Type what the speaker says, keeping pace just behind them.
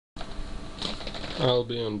I'll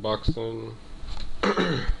be unboxing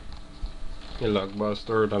a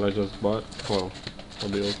LagBuster that I just bought. Well, I'll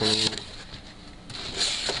be opening it.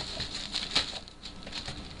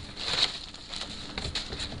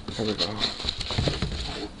 Here we go.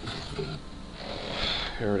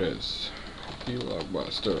 Here it is. The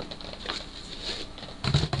LagBuster.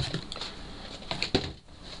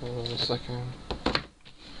 Hold on a second.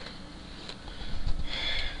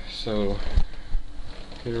 So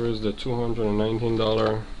here is the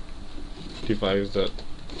 $219 device that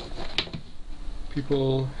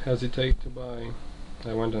people hesitate to buy.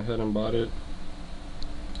 I went ahead and bought it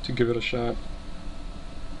to give it a shot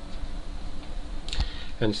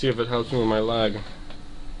and see if it helps me with my lag.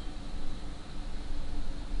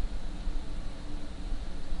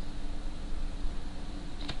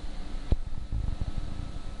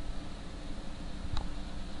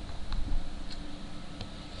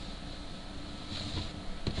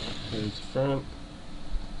 Here's the front.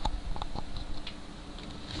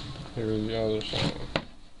 Here's the other side.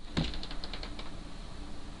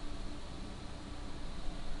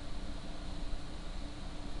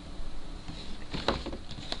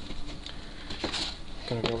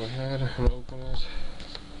 Gonna go ahead and open it.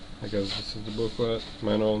 I guess this is the booklet,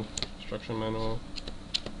 manual, instruction manual,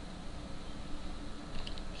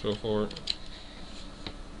 so forth.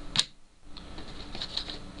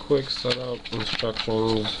 Quick setup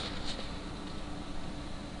instructions.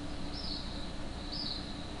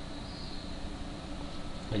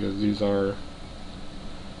 I guess these are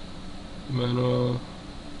manual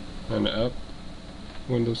and app,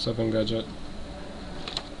 Windows 7 gadget.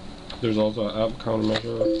 There's also an app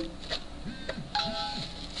countermeasure.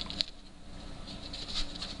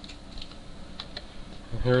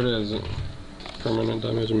 And here it is. Permanent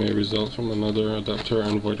damage may result from another adapter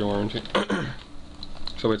and void warranty.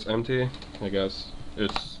 So it's empty. I guess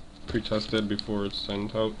it's pre-tested before it's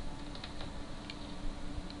sent out.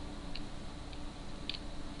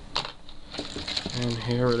 And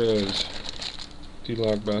here it is, the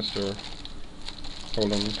LagBuster.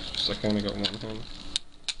 Hold on just a second, I got one hand.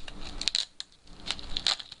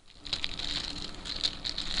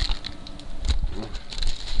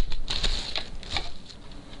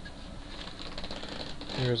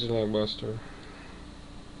 Here's the LagBuster.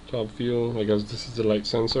 Top view, I guess this is the light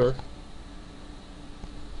sensor.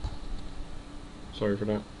 Sorry for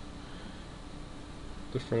that.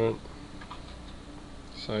 The front,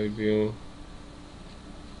 side view.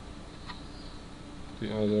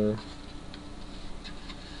 The other,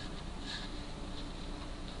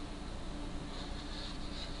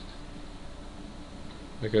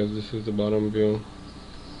 I guess this is the bottom view.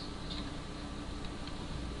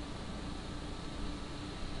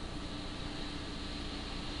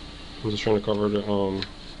 I'm just trying to cover the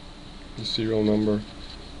serial number,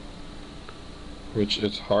 which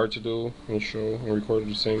it's hard to do and show and record at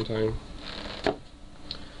the same time.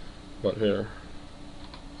 But here.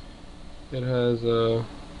 It has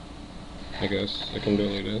I guess I can do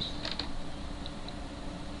it like this.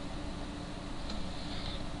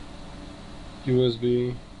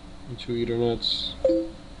 USB, and 2 Ethernets,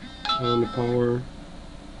 and the power,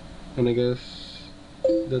 and I guess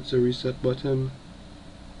that's a reset button.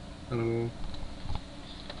 I don't know.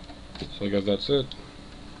 So I guess that's it.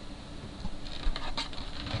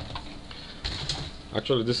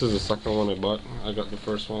 Actually, this is the second one I bought. I got the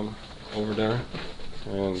first one over there.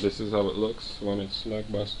 And this is how it looks when it's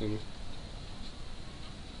LagBusting.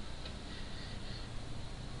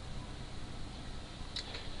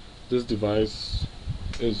 This device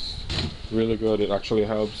is really good. It actually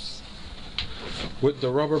helps with the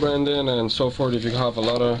rubber banding and so forth. If you have a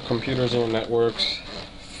lot of computers or networks,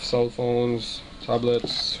 cell phones,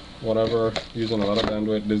 tablets, whatever, using a lot of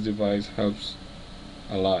bandwidth, this device helps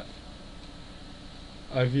a lot.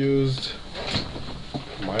 I've used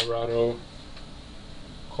my router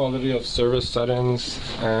quality of service settings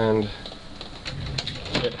and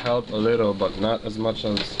it helped a little, but not as much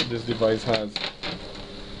as this device has.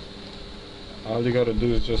 All you gotta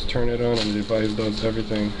do is just turn it on and the device does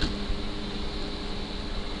everything.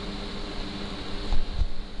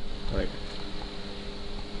 Like,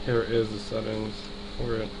 here is the settings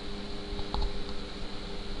for it.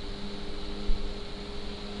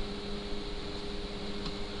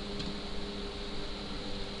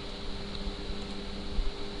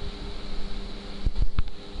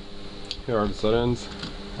 Here are the settings.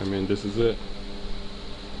 I mean, this is it.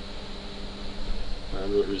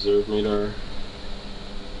 Bandwidth reserve meter.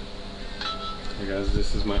 I guess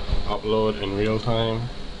this is my upload in real time.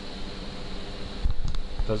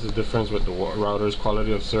 That's the difference with the router's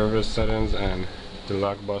quality of service settings and the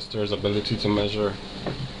LagBuster's ability to measure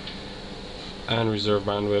and reserve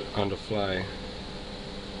bandwidth on the fly.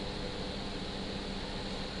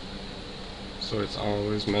 So it's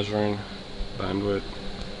always measuring bandwidth.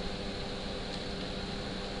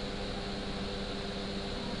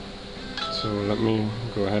 So let me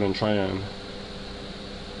go ahead and try and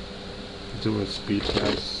do a speed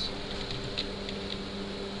test.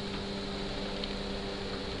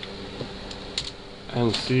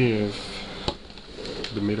 And see if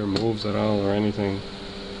the meter moves at all or anything.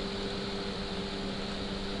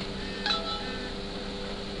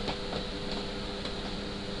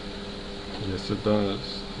 Yes, it does.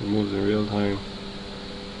 It moves in real time.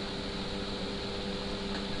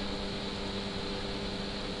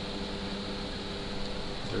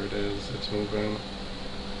 There it is, it's moving.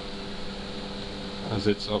 As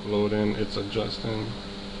it's uploading, it's adjusting.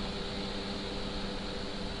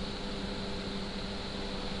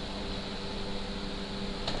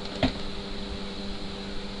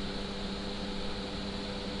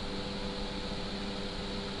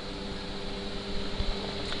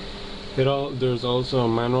 There's also a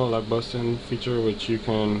manual LagBusting feature which you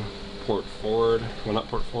can port forward, well not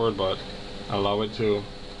port forward, but allow it to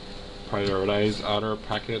prioritize other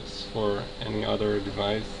packets for any other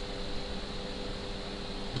device.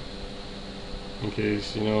 In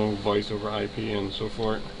case, you know, voice over IP and so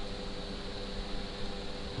forth.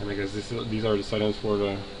 And I guess these are the settings for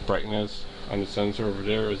the brightness on the sensor over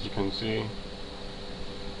there. As you can see,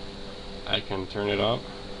 I can turn it up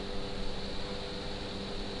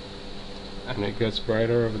and it gets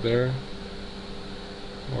brighter over there,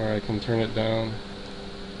 or I can turn it down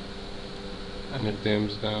and it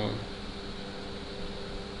dims down.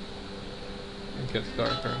 It gets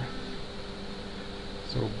darker.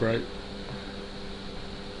 So bright.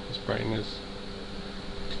 It's brightness.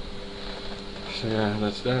 So yeah,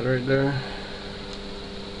 that's that right there.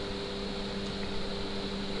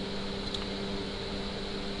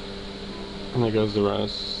 And there goes the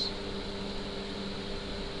rest.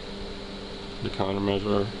 The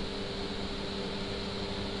countermeasure,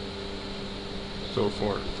 so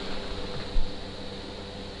forth.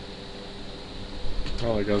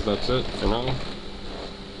 Well, I guess that's it for now.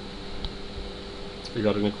 If you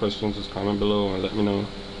got any questions, just comment below and let me know,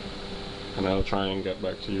 and I'll try and get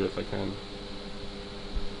back to you if I can.